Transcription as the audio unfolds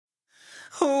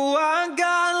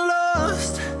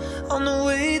lost on the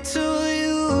way to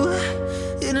you,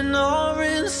 in an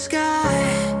orange sky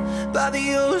by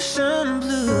the ocean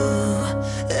blue.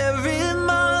 Every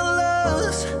mile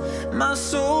lost, my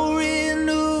soul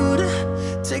renewed,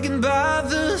 taken by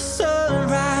the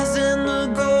sunrise and the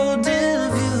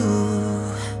golden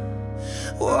view.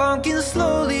 Walking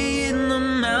slowly in the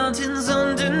mountains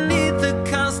underneath the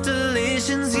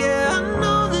constellations. Yeah, I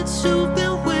know that you've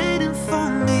been waiting for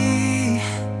me.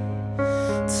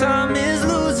 Time is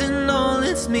losing all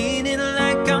its meaning,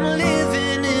 like I'm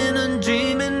living in a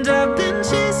dream, and I've been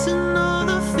chasing all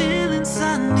the feelings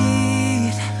I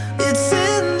need. It's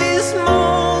in these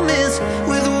moments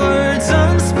with words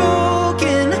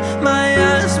unspoken, my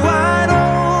eyes wide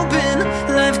open,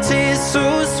 life tastes so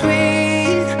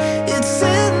sweet. It's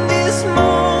in these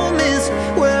moments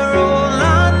where all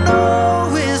I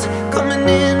know is coming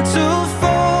into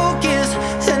focus,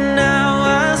 and now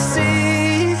I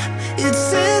see.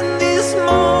 It's in these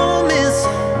moments.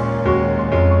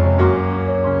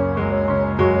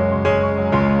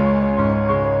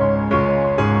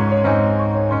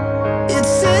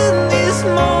 It's in these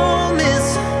moments.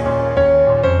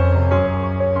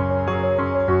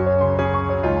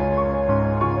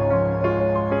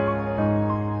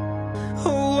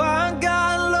 Oh, I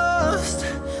got lost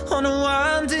on a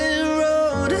winding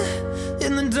road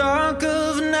in the dark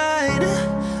of night,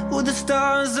 with the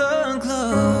stars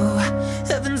aglow.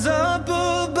 Heaven's up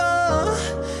above,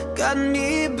 got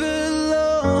me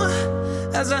below,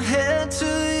 as I head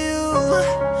to you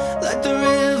like the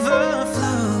river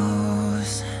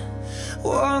flows.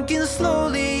 Walking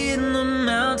slowly in the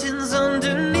mountains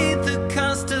underneath the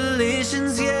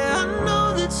constellations. Yeah, I know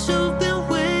that you've been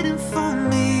waiting for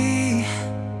me.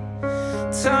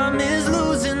 Time is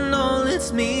losing all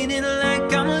its meaning,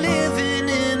 like I'm living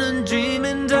in a dream,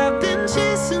 and I've been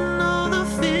chasing all the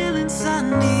feelings I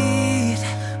need.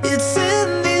 It's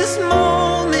in these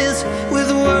moments with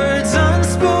words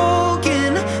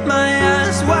unspoken, my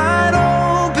eyes wide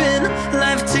open,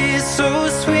 life tastes so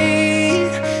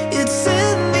sweet. It's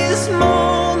in these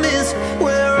moments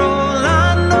where all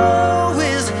I know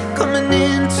is coming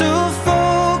into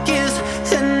focus,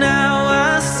 and now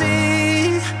I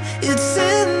see. It's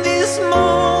in these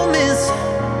moments.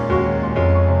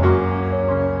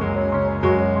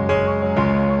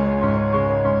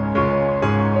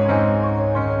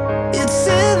 It's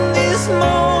in these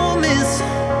moments.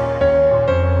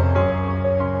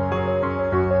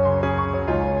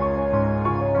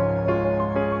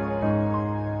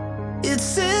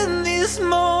 It's in these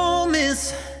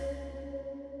moments.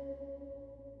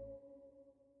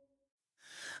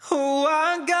 Oh,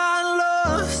 I got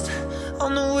lost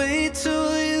on the way to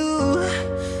you,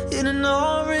 in an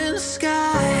orange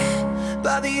sky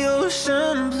by the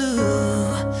ocean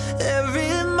blue.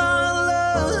 Every mile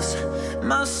lost,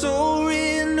 my soul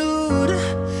renewed,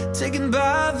 taken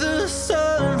by the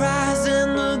sunrise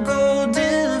and the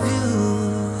golden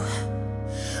view.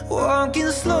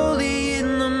 Walking slowly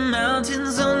in the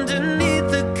mountains underneath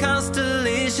the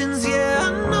constellations. Yeah,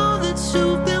 I know that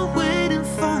you've been waiting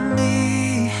for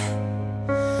me.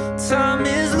 Time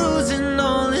is losing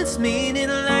all its meaning,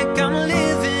 like I'm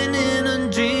living in a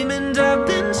dream, and I've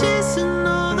been chasing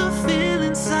all the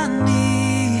feelings I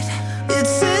need.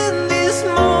 It's in these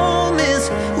moments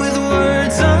with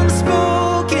words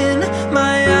unspoken,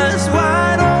 my eyes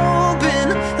wide open,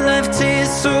 life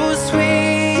tastes so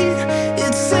sweet.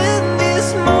 It's in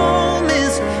these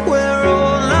moments where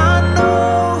all I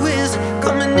know is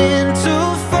coming into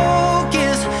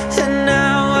focus, and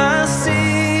now I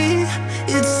see.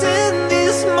 It's in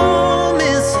these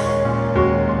moments.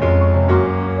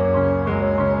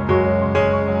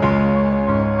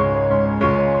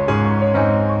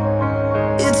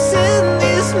 It's in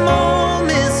these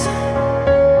moments.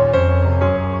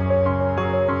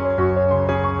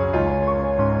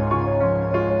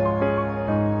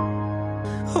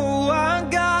 Oh, I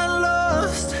got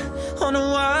lost on a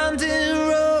winding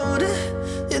road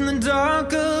in the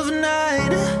dark of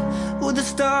night, with the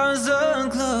stars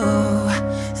aglow.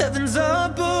 Heaven's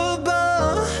up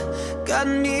above, got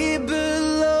me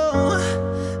below,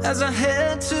 as I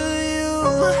head to you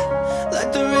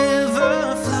like the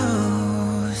river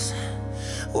flows.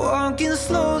 Walking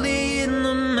slowly in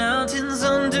the mountains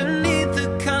underneath the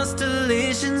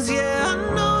constellations. Yeah, I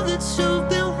know that you've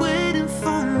been waiting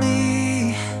for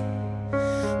me.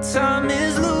 Time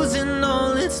is losing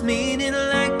all its meaning,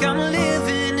 like I'm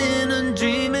living in a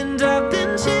dream, and I've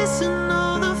been chasing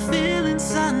all the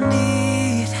feelings I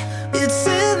need. It's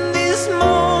in these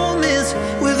moments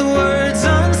with words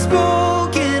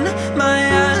unspoken, my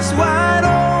eyes wide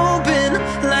open,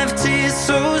 life tastes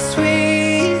so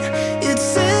sweet.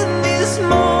 It's in these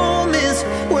moments.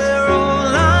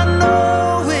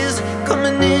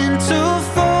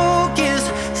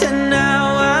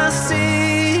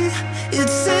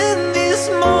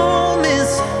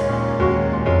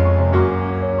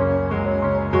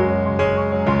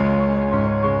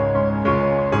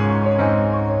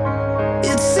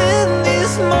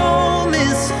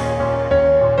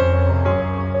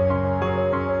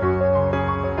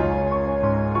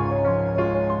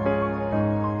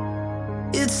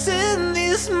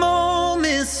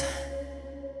 dance.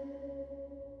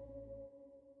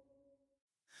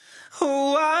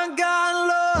 Oh, I got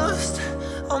lost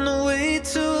on the way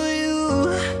to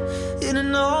you, in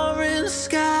an orange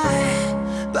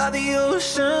sky by the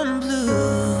ocean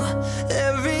blue.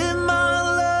 Every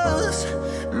mile lost,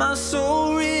 my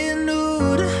soul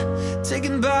renewed,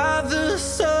 taken by the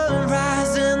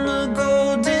sunrise and the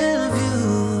golden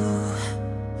view.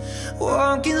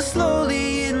 Walking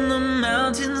slowly in the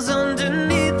mountains